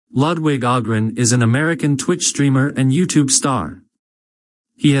Ludwig Ahgren is an American Twitch streamer and YouTube star.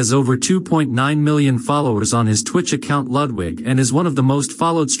 He has over 2.9 million followers on his Twitch account Ludwig and is one of the most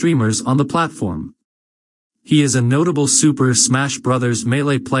followed streamers on the platform. He is a notable Super Smash Bros.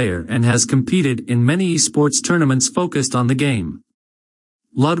 Melee player and has competed in many esports tournaments focused on the game.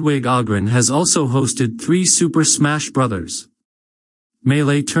 Ludwig Ahgren has also hosted 3 Super Smash Bros.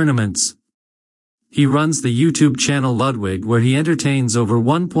 Melee tournaments. He runs the YouTube channel Ludwig, where he entertains over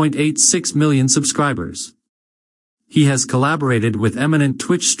 1.86 million subscribers. He has collaborated with eminent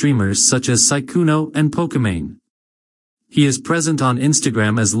Twitch streamers such as Sykkuno and Pokimane. He is present on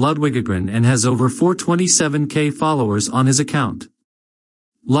Instagram as Ludwig Ahgren and has over 427k followers on his account.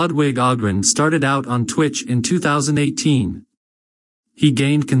 Ludwig Ahgren started out on Twitch in 2018. He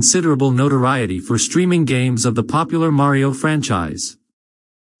gained considerable notoriety for streaming games of the popular Mario franchise.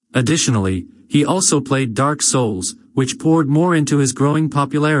 Additionally, he also played Dark Souls, which poured more into his growing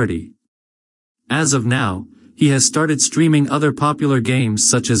popularity. As of now, he has started streaming other popular games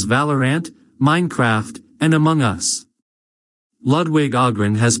such as Valorant, Minecraft, and Among Us. Ludwig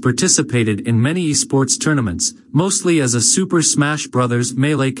Ahgren has participated in many esports tournaments, mostly as a Super Smash Bros.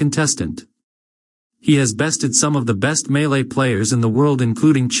 Melee contestant. He has bested some of the best Melee players in the world,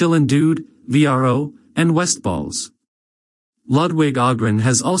 including Chillin' Dude, VRO, and Westballs. Ludwig Ahgren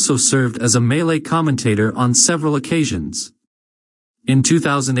has also served as a Melee commentator on several occasions. In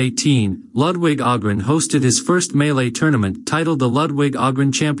 2018, Ludwig Ahgren hosted his first Melee tournament titled the Ludwig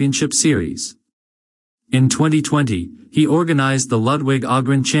Ahgren Championship Series. In 2020, he organized the Ludwig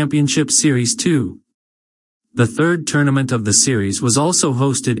Ahgren Championship Series 2. The third tournament of the series was also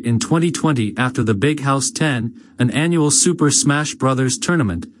hosted in 2020 after the Big House 10, an annual Super Smash Bros.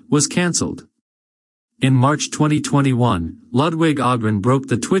 Tournament, was cancelled. In March 2021, Ludwig Ahgren broke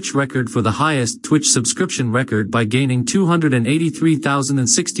the Twitch record for the highest Twitch subscription record by gaining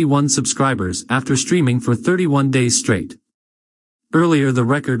 283,061 subscribers after streaming for 31 days straight. Earlier the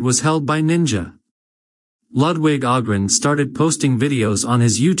record was held by Ninja. Ludwig Ahgren started posting videos on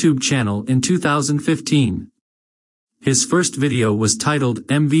his YouTube channel in 2015. His first video was titled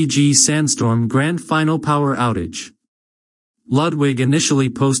MVG Sandstorm Grand Final Power Outage. Ludwig initially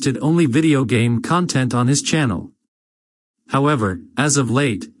posted only video game content on his channel. However, as of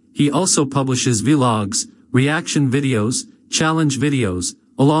late, he also publishes vlogs, reaction videos, challenge videos,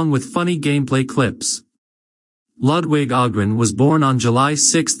 along with funny gameplay clips. Ludwig Ahgren was born on July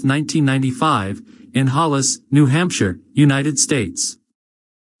 6, 1995, in Hollis, New Hampshire, United States.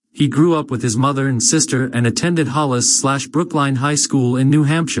 He grew up with his mother and sister and attended Hollis/Brookline High School in New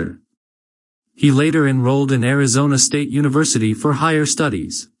Hampshire. He later enrolled in Arizona State University for higher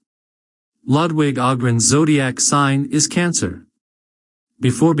studies. Ludwig Ahgren's zodiac sign is Cancer.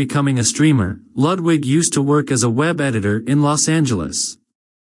 Before becoming a streamer, Ludwig used to work as a web editor in Los Angeles.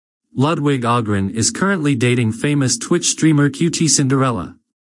 Ludwig Ahgren is currently dating famous Twitch streamer QT Cinderella.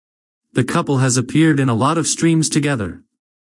 The couple has appeared in a lot of streams together.